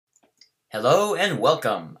Hello and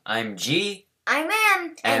welcome. I'm G. I'm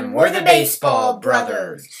M. And we're the Baseball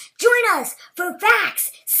Brothers. Join us for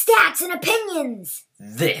facts, stats, and opinions.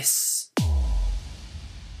 This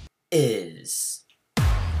is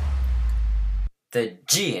the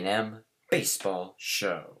G&M Baseball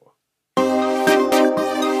Show.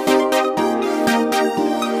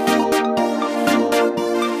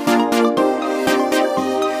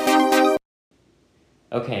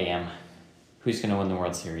 Okay, M. Who's going to win the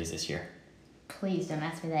World Series this year? Please don't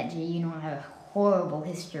ask me that, G. You know I have a horrible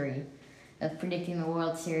history of predicting the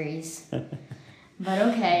World Series. But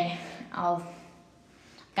okay,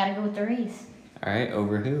 gotta go with the Rays. All right,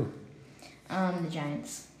 over who? The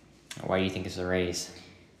Giants. Why do you think it's the Rays?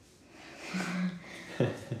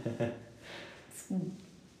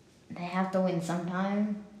 They have to win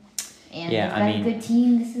sometime. And Yeah, they've got a good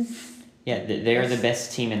team. Yeah, they are the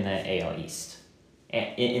best team in the AL East.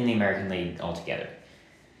 In the American League altogether.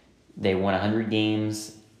 They won 100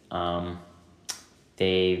 games.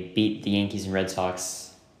 They beat the Yankees and Red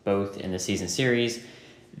Sox both in the season series.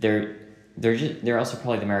 They're also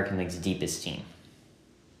probably the American League's deepest team.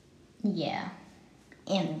 Yeah.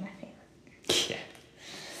 And they're my favorite. Yeah.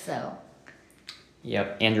 So.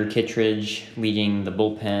 Yep. Andrew Kittredge leading the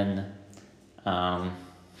bullpen.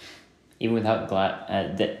 Even without what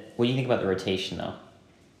do you think about the rotation, though?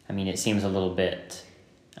 I mean, it seems a little bit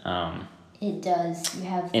it does. You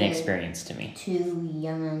have inexperienced to me. Two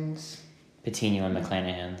young ones. Patino and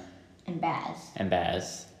McClanahan. And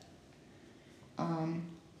Baz.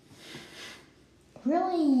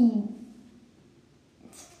 Really,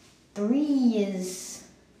 3 is...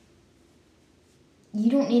 You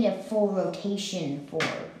don't need a full rotation for...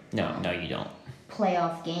 No, you don't.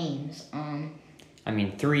 Playoff games. I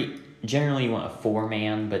mean, 3... Generally, you want a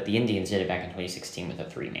 4-man, but the Indians did it back in 2016 with a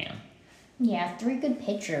 3-man. Yeah, 3 good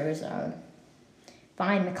pitchers are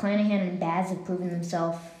fine. McClanahan and Baz have proven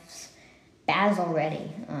themselves. Baz already.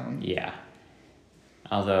 Yeah.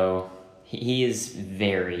 Although, he is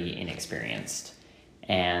very inexperienced.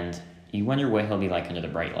 And you wonder what he'll be like under the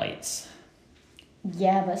bright lights.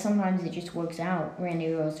 Yeah, but sometimes it just works out. Randy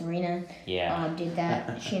Rosarina Yeah. Did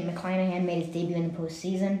that. Shane McClanahan made his debut in the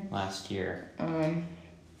postseason. Last year.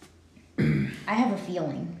 I have a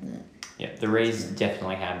feeling that... Yeah, the Rays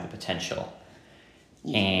definitely have the potential.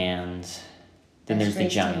 Yeah. And then there's the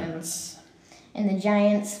Rays Giants. And the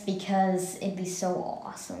Giants, because it'd be so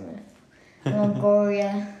awesome if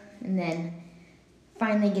Longoria and then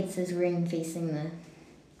finally gets his ring facing the...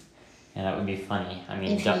 Yeah, that would be funny. I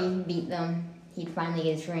mean, if he beat them, he'd finally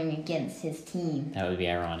get his ring against his team. That would be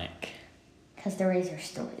ironic. Because the Rays are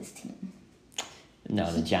still his team.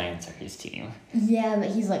 No, the Giants are his team. Yeah,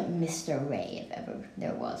 but he's like Mr. Ray, if ever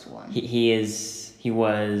there was one. He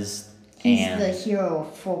was... He's the hero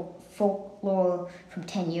of folklore from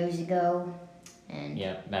 10 years ago. And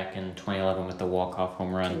yeah, back in 2011 with the walk-off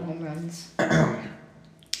home run. 2 home runs.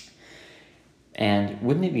 And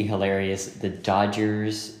wouldn't it be hilarious? The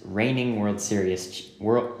Dodgers, reigning World Series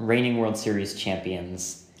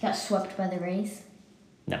champions. Got swept by the Rays?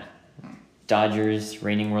 No. Dodgers,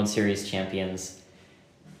 reigning World Series champions.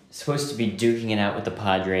 Supposed to be duking it out with the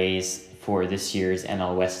Padres for this year's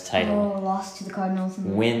NL West title. Oh, lost to the Cardinals.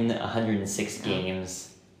 Win 106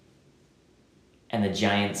 games. And the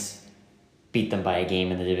Giants beat them by a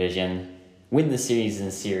game in the division. Win the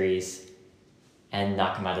series. And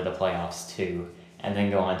knock them out of the playoffs, too. And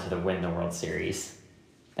then go on to win the World Series.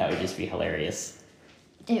 That would just be hilarious.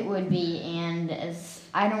 It would be, and as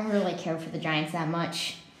I don't really care for the Giants that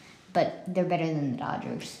much, but they're better than the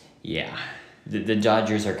Dodgers. Yeah. The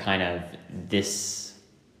Dodgers are kind of this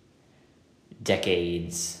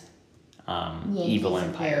decade's evil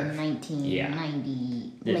empire. Of the 1990, yeah.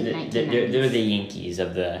 late 1990s. They're the Yankees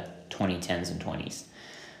of the 2010s and 20s.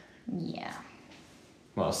 Yeah.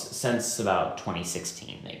 Well, since about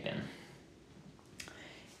 2016 they've been.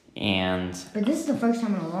 But this is the first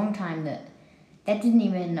time in a long time that didn't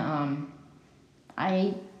even,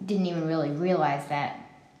 I didn't even really realize that.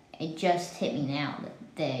 It just hit me now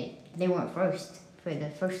that they weren't first for the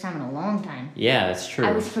first time in a long time. Yeah, that's true.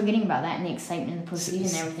 I was forgetting about that in the excitement of the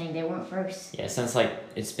postseason and everything. They weren't first. Yeah,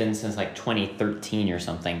 it's been since 2013 or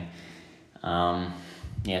something. So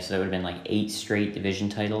that would have been 8 straight division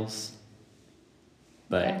titles.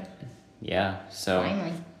 But yeah, so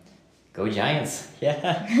finally. Go Giants.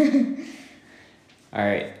 Yeah. All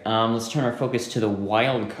right, let's turn our focus to the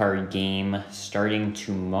wild card game starting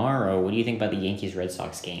tomorrow. What do you think about the Yankees-Red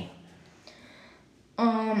Sox game?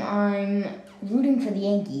 I'm rooting for the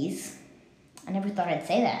Yankees. I never thought I'd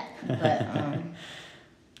say that, but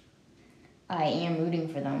I am rooting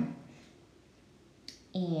for them.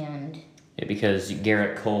 And because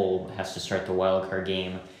Garrett Cole has to start the wild card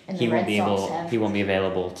game. And He the won't Red be Sox able. have- He won't be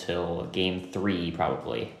available till Game 3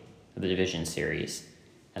 probably of the division series,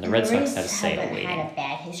 and the And Red the Sox Rays have Sale haven't waiting. had a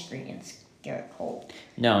bad history against Garrett Cole.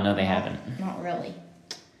 No, they haven't. Not really.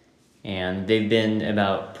 And they've been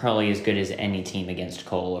about probably as good as any team against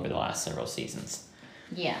Cole over the last several seasons.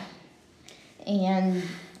 Yeah. And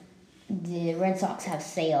the Red Sox have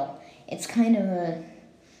Sale. It's kind of a...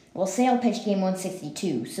 Well, Sale pitched game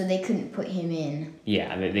 162, so they couldn't put him in.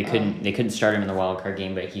 Yeah, they couldn't start him in the wild card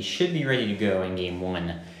game, but he should be ready to go in Game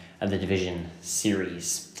 1 of the division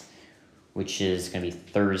series, which is going to be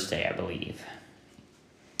Thursday, I believe.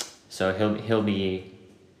 So he'll be.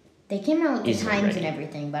 They came out with the Easily times ready. and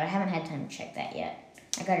everything, but I haven't had time to check that yet.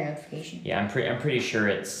 I got a notification. Yeah, I'm pretty sure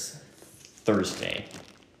it's Thursday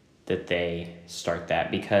that they start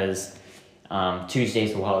that, because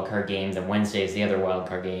Tuesday's the wild card game, then Wednesday's the other wild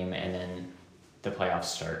card game, and then the playoffs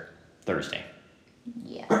start Thursday.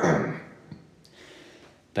 Yeah.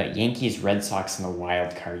 But Yankees Red Sox in the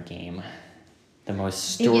wild card game, the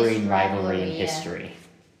most Biggest storied rivalry in rivalry, yeah. history.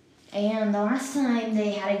 And the last time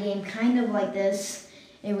they had a game kind of like this,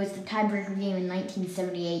 it was the tiebreaker game in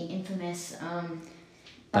 1978, infamous.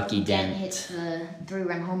 Bucky Dent. hits the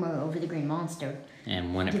 3-run homer over the Green Monster,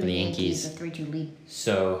 And won it for giving the Yankees. a 3-2 lead.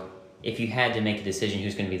 So, if you had to make a decision,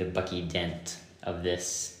 who's going to be the Bucky Dent of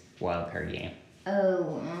this wild card game?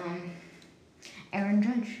 Oh, Aaron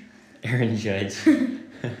Judge. Aaron Judge.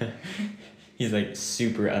 He's like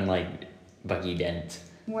super unlike Bucky Dent,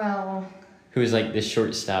 Well, who's like the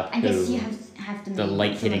shortstop. I guess who, you have to the make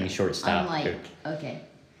light-hitting someone shortstop. Unlike, okay,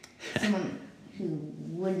 someone who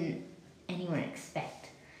wouldn't anyone expect.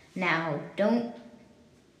 Now,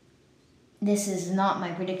 this is not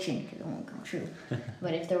my prediction because it won't come true.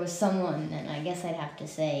 But if there was someone, then I guess I'd have to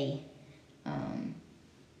say,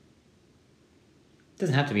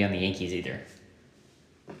 Doesn't have to be on the Yankees either.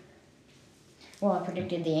 well, I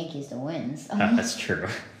predicted the Yankees to win. So. That's true.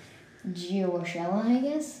 Gio Urshela, I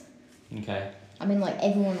guess. Okay. I mean, like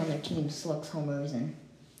everyone on their team slugs homers and.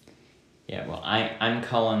 Yeah, well, I'm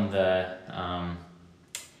calling the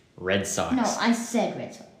Red Sox. No, I said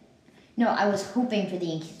Red Sox. No, I was hoping for the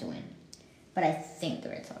Yankees to win, but I think the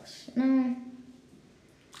Red Sox. No,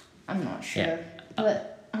 I'm not sure. Yeah.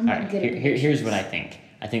 But I'm All not right, good at here's what I predictions. think.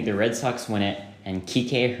 I think the Red Sox win it, and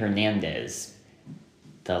Kike Hernandez,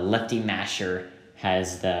 the lefty masher,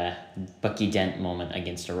 has the Bucky Dent moment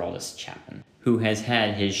against Aroldis Chapman, who has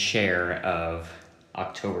had his share of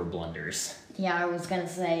October blunders. Yeah, I was gonna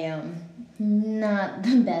say not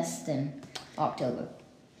the best in October.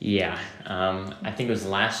 Yeah, I think it was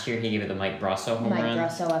last year he gave it the Mike Brasso home Mike run,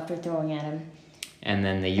 Brasso after throwing at him. and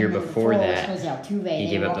then the year And then before it was that, Jose Altuve. he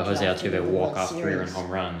They gave up the walked Jose off to the Altuve World walk-off Series. three-run home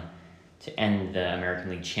run to end the American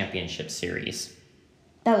League Championship Series.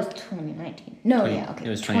 That was 2019. No, 20 yeah, okay. It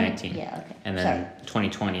was 2019. Yeah, okay. And then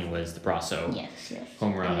 2020 was the Brasso Yes, yes.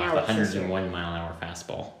 home run And off now the it's this year. 101-mile-an-hour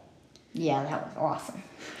fastball. Yeah, that was awesome.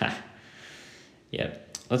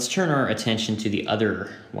 Yep. Let's turn our attention to the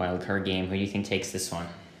other wild card game. Who do you think takes this one?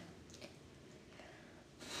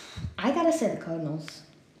 I gotta say the Cardinals,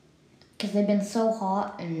 because they've been so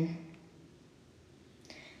hot and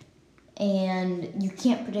you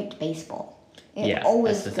can't predict baseball. It Yeah,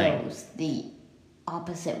 always that's the thing. goes the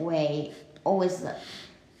opposite way.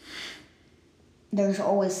 There's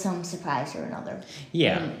always some surprise or another.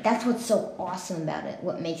 Yeah. And that's what's so awesome about it.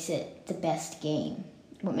 What makes it the best game.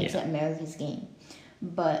 What makes Yeah. it America's game.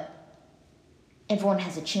 But everyone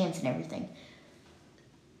has a chance and everything.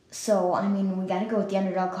 So, I mean, we got to go with the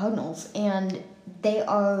underdog Cardinals. And they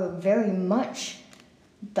are very much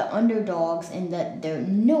the underdogs in that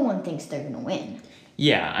no one thinks they're going to win.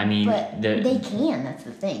 Yeah, I mean, But they can, that's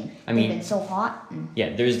the thing. I mean- They've been so hot.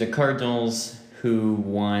 yeah, there's the Cardinals who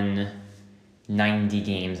won 90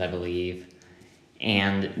 games, I believe.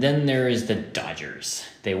 And then there is the Dodgers.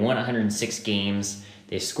 They won 106 games.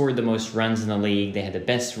 They scored the most runs in the league. They had the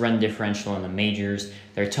best run differential in the majors.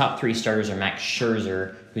 Their top three starters are Max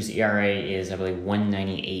Scherzer, whose ERA is, I believe,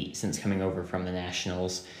 198 since coming over from the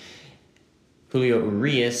Nationals. Julio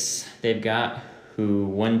Urias, they've got, who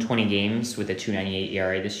won 20 games with a 298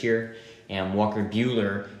 ERA this year. And Walker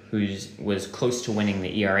Buehler, who was close to winning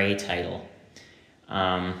the ERA title.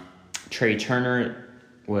 Trey Turner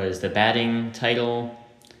was the batting title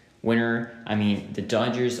winner. I mean, the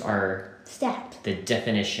Dodgers are Stacked. the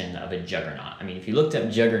definition of a juggernaut. I mean, if you looked up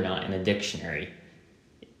juggernaut in a dictionary,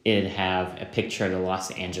 it'd have a picture of the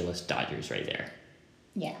Los Angeles Dodgers right there.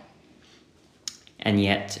 Yeah. And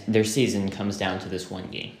yet, their season comes down to this one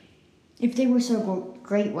game If they were so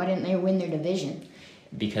great, why didn't they win their division?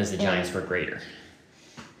 because the Giants were greater.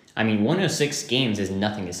 I mean, 106 games is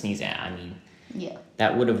nothing to sneeze at. I mean, Yeah.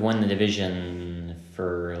 that would have won the division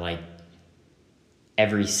for, like,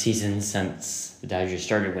 every season since the Dodgers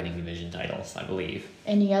started winning division titles, I believe.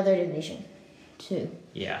 Any other division, too,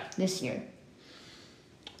 Yeah. this year.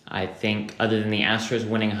 I think other than the Astros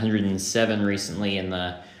winning 107 recently and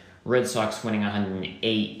the Red Sox winning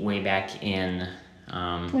 108 way back in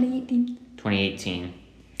 2018. 2018,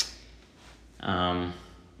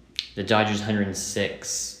 the Dodgers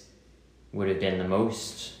 106 would have been the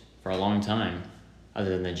most for a long time, other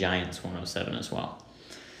than the Giants 107 as well.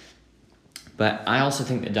 But I also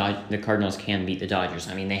think the Cardinals can beat the Dodgers.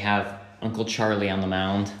 I mean, they have Uncle Charlie on the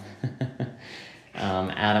mound,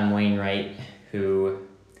 Adam Wainwright, who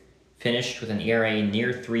finished with an ERA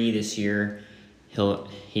near 3 this year.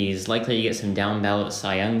 He's likely to get some down-ballot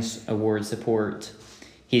Cy Young Award support.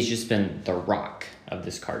 He's just been the rock of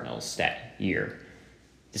this Cardinals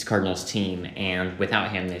this Cardinals team, and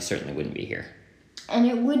without him, they certainly wouldn't be here. And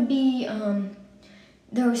it would be,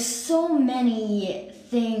 there are so many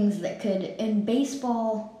things that could, in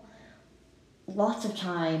baseball, lots of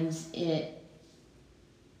times it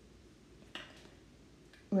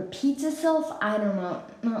repeats itself. I don't know,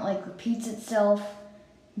 not like repeats itself,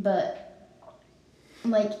 but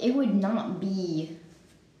like it would not be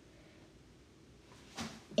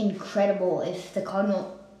incredible if the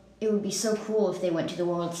Cardinals, it would be so cool if they went to the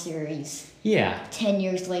World Series Yeah. 10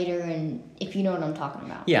 years later, and if you know what I'm talking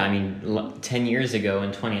about. Yeah, I mean, 10 years ago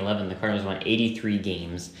in 2011, the Cardinals won 83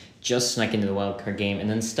 games, just snuck into the wild card game, and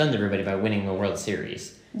then stunned everybody by winning the World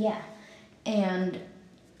Series. Yeah, and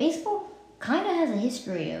baseball kind of has a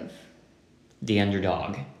history of... The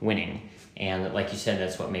underdog winning, and like you said,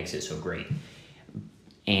 that's what makes it so great.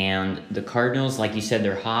 And the Cardinals, like you said,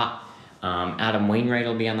 they're hot. Adam Wainwright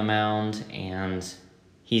will be on the mound, and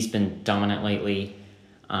he's been dominant lately.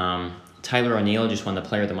 Tyler O'Neill just won the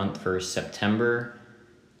Player of the Month for September.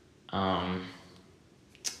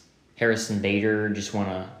 Harrison Bader just won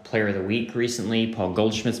a Player of the Week recently. Paul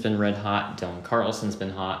Goldschmidt's been red hot. Dylan Carlson's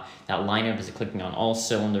been hot. That lineup is clicking on all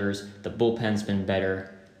cylinders. The bullpen's been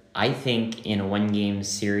better. I think in a one-game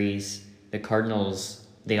series, the Cardinals,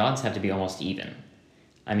 the odds have to be almost even.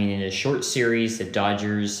 I mean, in a short series, the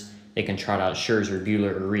Dodgers, they can trot out Scherzer,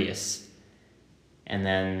 Buehler, or Reyes. And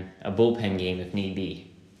then a bullpen game if need be.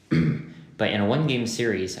 But in a one-game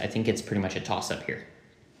series, I think it's pretty much a toss-up here.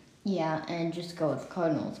 Yeah, and just go with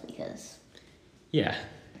Cardinals because Yeah.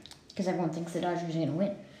 everyone thinks the Dodgers are going to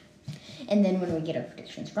win. And then when we get our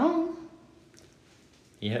predictions wrong...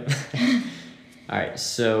 Yep. All right,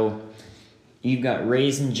 so you've got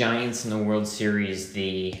Rays and Giants in the World Series,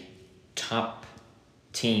 the top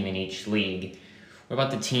team in each league. What about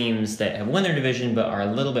the teams that have won their division but are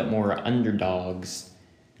a little bit more underdogs?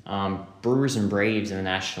 Brewers and Braves in the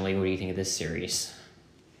National League, what do you think of this series?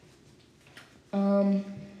 I'm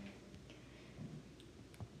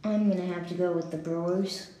going to have to go with the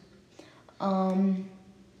Brewers. I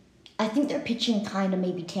think their pitching kind of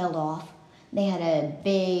maybe tailed off. They had a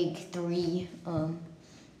big 3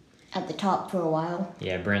 at the top for a while.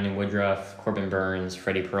 Yeah, Brandon Woodruff, Corbin Burns,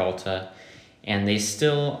 Freddie Peralta, and they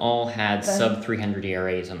still all had sub-300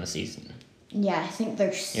 ERAs on the season. Yeah, I think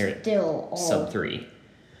they're still all... Sub-3.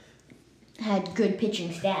 Had good pitching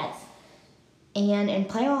stats. And in the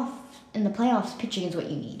playoffs, pitching is what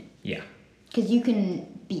you need. Yeah. Because you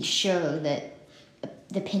can be sure that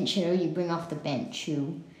the pinch hitter you bring off the bench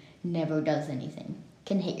who never does anything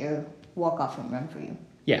can hit your walk-off home run for you.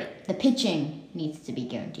 Yeah. The pitching needs to be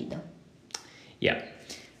guaranteed, though. Yeah.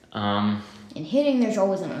 In hitting, there's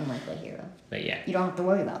always an unlikely hero. But yeah. You don't have to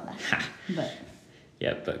worry about that. But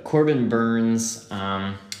Yeah, but Corbin Burns,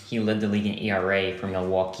 he led the league in ERA for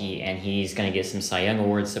Milwaukee, and he's going to get some Cy Young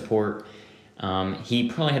Award support. He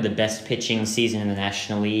probably had the best pitching season in the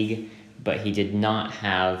National League, but he did not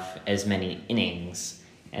have as many innings,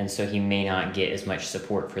 and so he may not get as much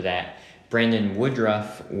support for that. Brandon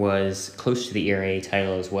Woodruff was close to the ERA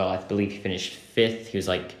title as well. I believe he finished 5th. He was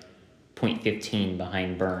like .15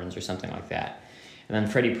 behind Burns or something like that. And then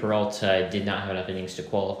Freddie Peralta did not have enough innings to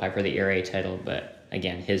qualify for the ERA title, but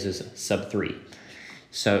again, his was sub-3.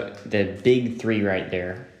 So the big 3 right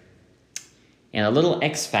there. And a little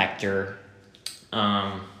X factor,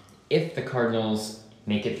 if the Cardinals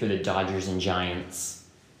make it through the Dodgers and Giants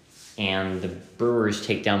and the Brewers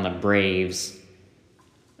take down the Braves,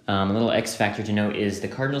 a little X factor to note is the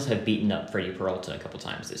Cardinals have beaten up Freddie Peralta a couple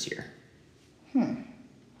times this year.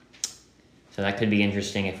 So that could be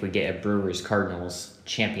interesting if we get a Brewers-Cardinals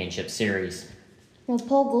championship series. well,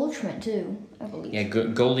 Paul Goldschmidt too, I believe. Yeah,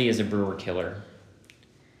 Goldie is a Brewer killer.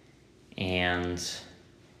 And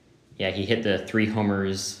yeah, he hit the 3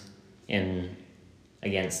 homers in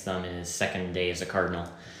against them in his second day as a Cardinal.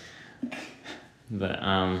 But,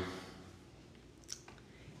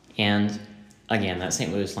 and again, that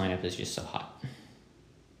St. Louis lineup is just so hot.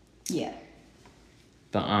 Yeah.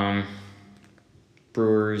 But,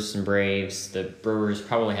 Brewers and Braves, the Brewers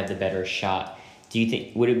probably had the better shot. Do you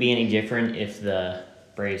think, would it be any different if the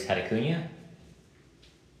Braves had Acuna?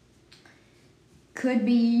 Could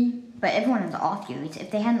be, but everyone has off years.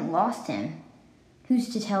 If they hadn't lost him, who's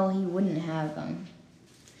to tell he wouldn't have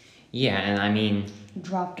Yeah, and I mean,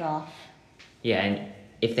 dropped off? yeah, and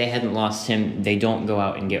if they hadn't lost him, they don't go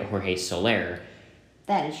out and get Jorge Soler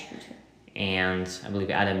That is true too. and I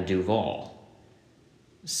believe Adam Duvall.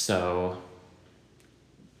 So,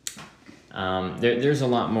 there's a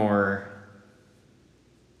lot more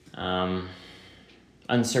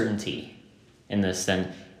uncertainty in this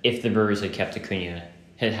than if the Brewers had kept Acuna,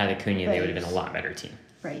 had Acuna, they would have been a lot better team.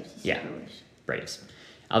 Braves. Yeah. Brewers. Braves.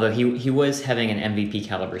 Although he was having an MVP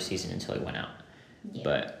caliber season until he went out. Yeah.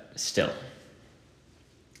 But still.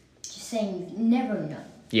 Just saying, you never know.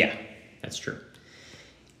 Yeah, that's true.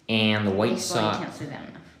 And the White Baseball, you Sox. can't say that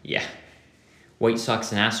enough. Yeah. White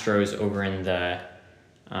Sox and Astros over in the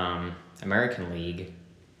American League.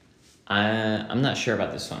 I'm not sure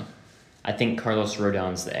about this one. I think Carlos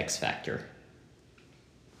Rodon's the X factor.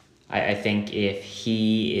 I think if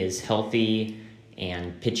he is healthy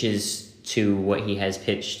and pitches to what he has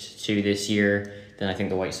pitched to this year, then I think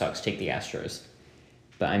the White Sox take the Astros.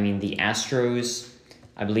 But I mean, the Astros,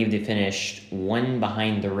 I believe they finished one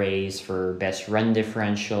behind the Rays for best run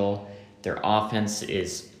differential. Their offense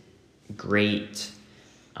is great.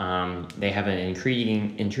 They have an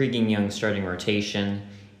intriguing young starting rotation,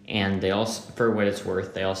 and they also, for what it's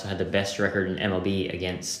worth, they also had the best record in MLB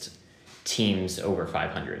against teams over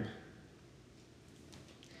 500.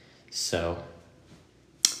 So,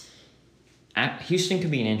 Houston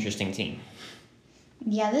could be an interesting team.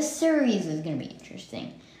 Yeah, this series is going to be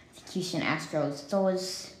interesting. I think Houston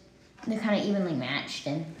Astros, they're kind of evenly matched.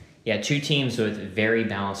 And Yeah, two teams with very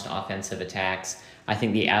balanced offensive attacks. I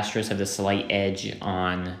think the Astros have the slight edge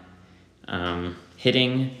on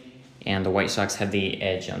hitting, and the White Sox have the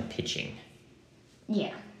edge on pitching.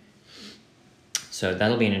 yeah. So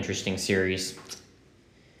that'll be an interesting series.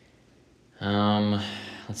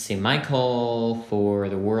 Let's see, my call for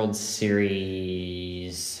the World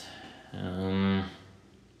Series. I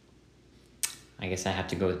guess I have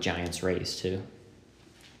to go with Giants Rays too.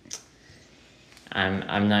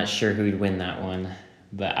 I'm not sure who'd win that one,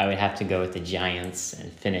 but I would have to go with the Giants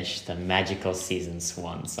and finish the magical season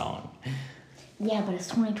swan song. Yeah, but it's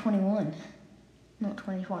 2021, not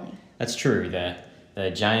 2020. That's true. The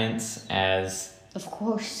Giants as Of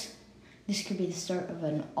course, this could be the start of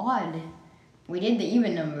an odd. We did the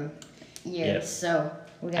even number years, Yep. so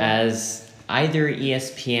we're gonna. as either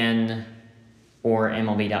ESPN or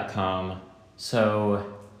MLB.com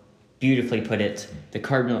so beautifully put it, the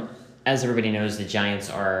Cardinal, as everybody knows, the Giants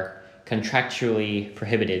are contractually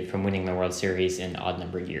prohibited from winning the World Series in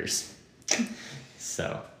odd-numbered years.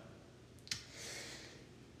 So,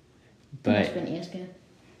 Must but been ESPN.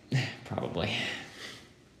 probably.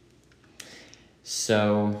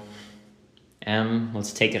 So,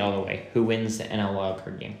 let's take it all the way. Who wins the NL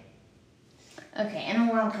wildcard game? Okay, and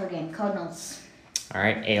a wild card game, Cardinals. All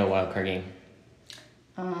right, AL wildcard game.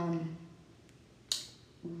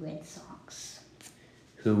 Red Sox.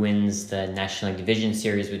 Who wins the National League Division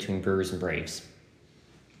Series between Brewers and Braves?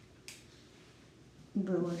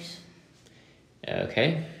 Brewers.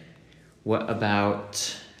 Okay. What about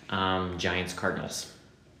Giants Cardinals?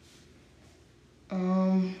 I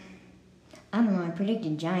don't know. I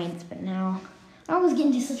predicted Giants, but now I always get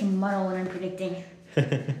into such a muddle when I'm predicting.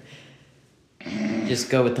 Just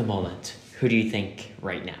go with the moment. Who do you think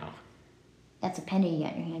right now? That's a penny you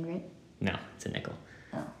got in your hand, right? No, it's a nickel.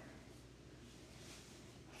 Oh.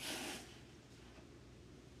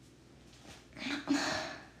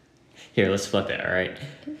 Here, let's flip it, all right?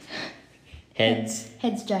 Heads,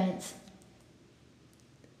 Heads, Giants.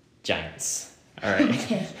 Giants. All right.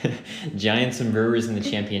 Okay. Giants and Brewers in the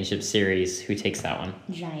championship series. Who takes that one?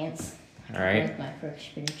 Giants. All right. That's my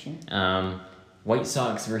first prediction. White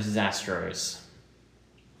Sox versus Astros.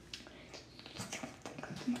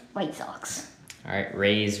 White Sox. All right.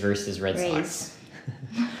 Rays versus Red Sox.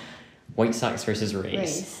 Rays. White Sox versus Rays.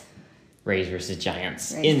 Rays. Rays versus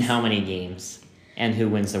Giants. Rays. In how many games? And who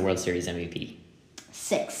wins the World Series MVP?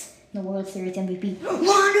 6. The World Series MVP.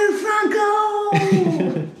 Wander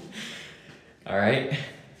Franco! All right.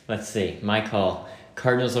 Let's see. My call.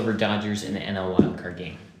 Cardinals over Dodgers in the NL wildcard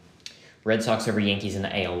game. Red Sox over Yankees in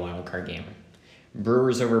the AL wildcard game.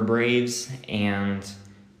 Brewers over Braves and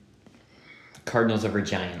Cardinals over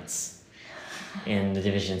Giants. in the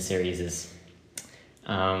division series is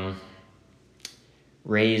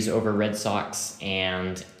Rays over Red Sox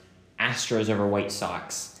and Astros over White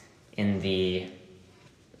Sox in the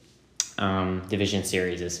division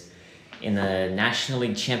series. In the National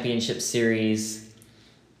League Championship Series,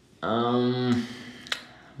 we'll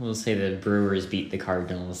say the Brewers beat the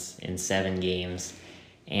Cardinals in 7 games.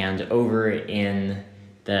 And over in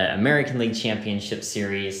the American League Championship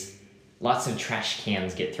Series, lots of trash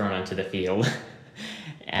cans get thrown onto the field.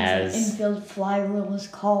 As infield fly rule is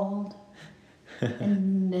called.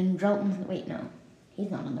 and then Drelton, wait, no.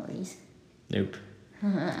 He's not on the Rays. Nope.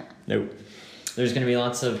 Nope. There's going to be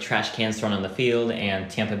lots of trash cans thrown on the field, and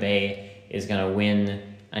Tampa Bay is going to win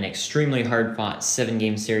an extremely hard-fought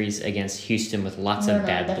 7-game series against Houston with lots of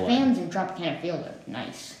bad blood. The fans in Tropicana Field are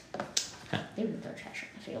nice. They would throw trash on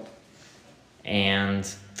the field. And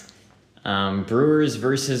Brewers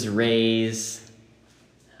versus Rays.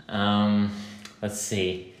 Let's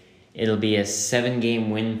see. It'll be a 7-game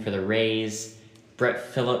win for the Rays. Brett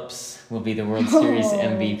Phillips will be the World Series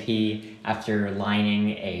MVP after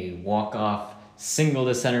lining a walk-off single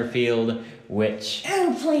to center field, which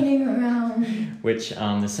airplaning around. Which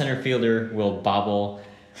the center fielder will bobble.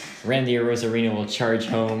 Randy Arozarena will charge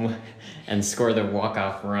home and score the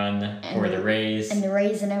walk-off run for the Rays. And the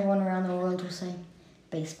Rays and everyone around the world will say,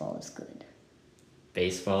 baseball is good.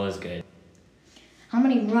 Baseball is good. How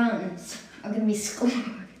many runs are going to be scored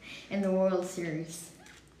in the World Series?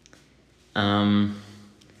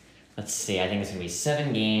 Let's see. I think it's going to be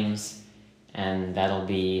 7 games, and that'll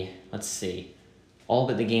be, let's see, all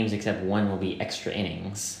but the games except one will be extra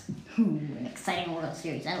innings. Ooh, an exciting World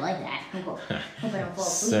Series. I like that. Hope I don't fall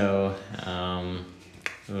asleep. So,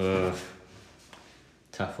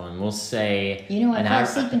 tough one. We'll say... You know, I fell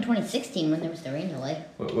asleep in 2016 when there was the rain delay.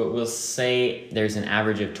 We'll say there's an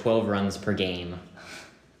average of 12 runs per game.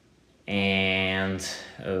 And,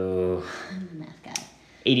 I'm a math guy.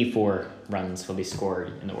 84 runs will be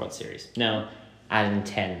scored in the World Series. No, add in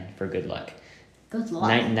 10 for good luck. Good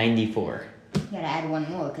luck. 94. You gotta add one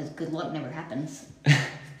more because good luck never happens.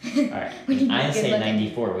 Alright. I say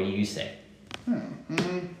 94. What do you say?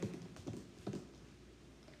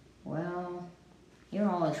 Well, you're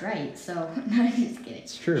always right, so no, I'm just kidding.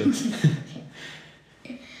 It's true.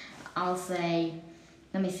 I'll say,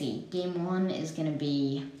 let me see. Game 1 is gonna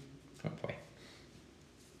be... Oh boy.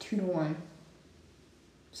 2-1.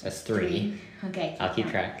 So that's 3. Okay. I'll keep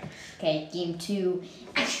track. Okay, game 2,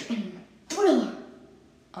 extra inning thriller.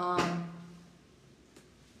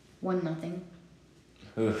 1-0.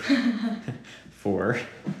 Oof. 4.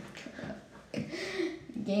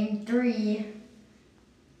 Game 3,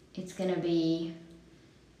 it's gonna be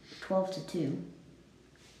 12-2.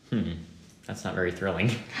 That's not very thrilling.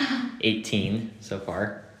 18 so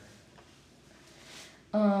far.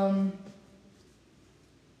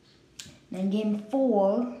 Then game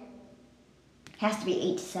 4 has to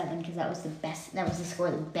be 8-7 because that was the best. That was the score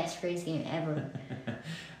of the best Rays game ever.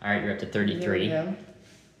 All right, you're up to 33.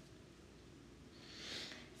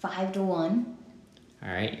 5-1. All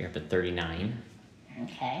right, you're up to 39.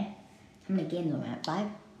 Okay. How many games am I at? 5?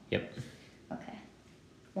 Yep. Okay.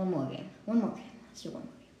 One more game. Let's do one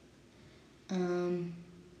more game.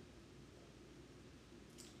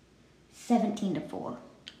 17-4.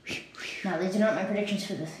 Now, these are not my predictions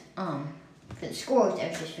for the scores. I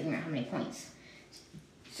was just figuring out how many points.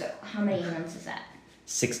 So, how many runs is that?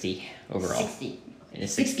 60 overall. 60. In a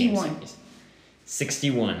 6-game 61. series.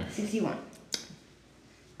 61. 61.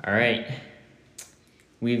 All right.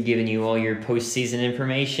 We've given you all your postseason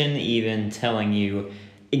information, even telling you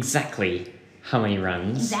exactly how many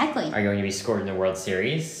runs are going to be scored in the World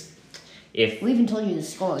Series. We even told you the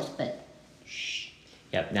scores, but...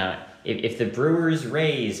 Yep. Now, if the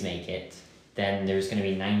Brewers-Rays make it, then there's going to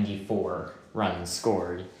be 94 runs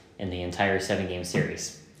scored in the entire 7-game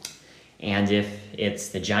series. And if it's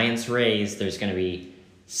the Giants-Rays, there's going to be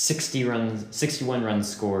 61 runs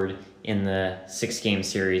scored in the 6-game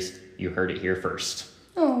series. You heard it here first.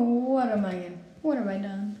 Oh, what have I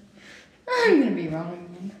done? I'm going to be wrong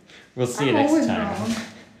again. We'll see you next time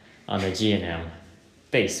on the G&M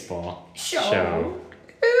Baseball Show.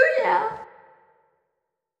 Ooh, yeah.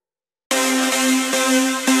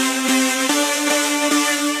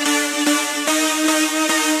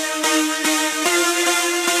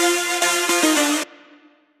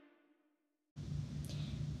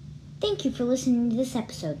 Thank you for listening to this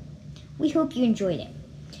episode. We hope you enjoyed it.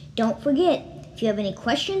 Don't forget, if you have any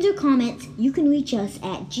questions or comments, you can reach us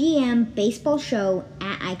at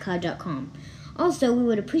gmbaseballshow@icloud.com. Also, we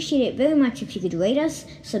would appreciate it very much if you could rate us,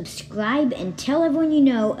 subscribe, and tell everyone you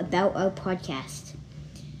know about our podcast.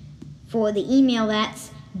 For the email,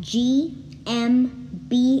 that's gmbaseballshow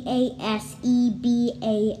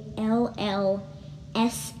GMBASEBALLSHOW,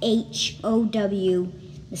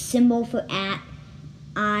 the symbol for at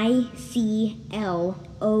ICLOUD.com.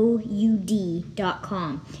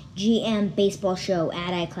 GM Baseball Show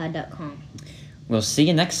at iCloud.com. We'll see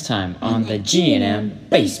you next time on the G&M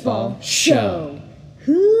Baseball Show.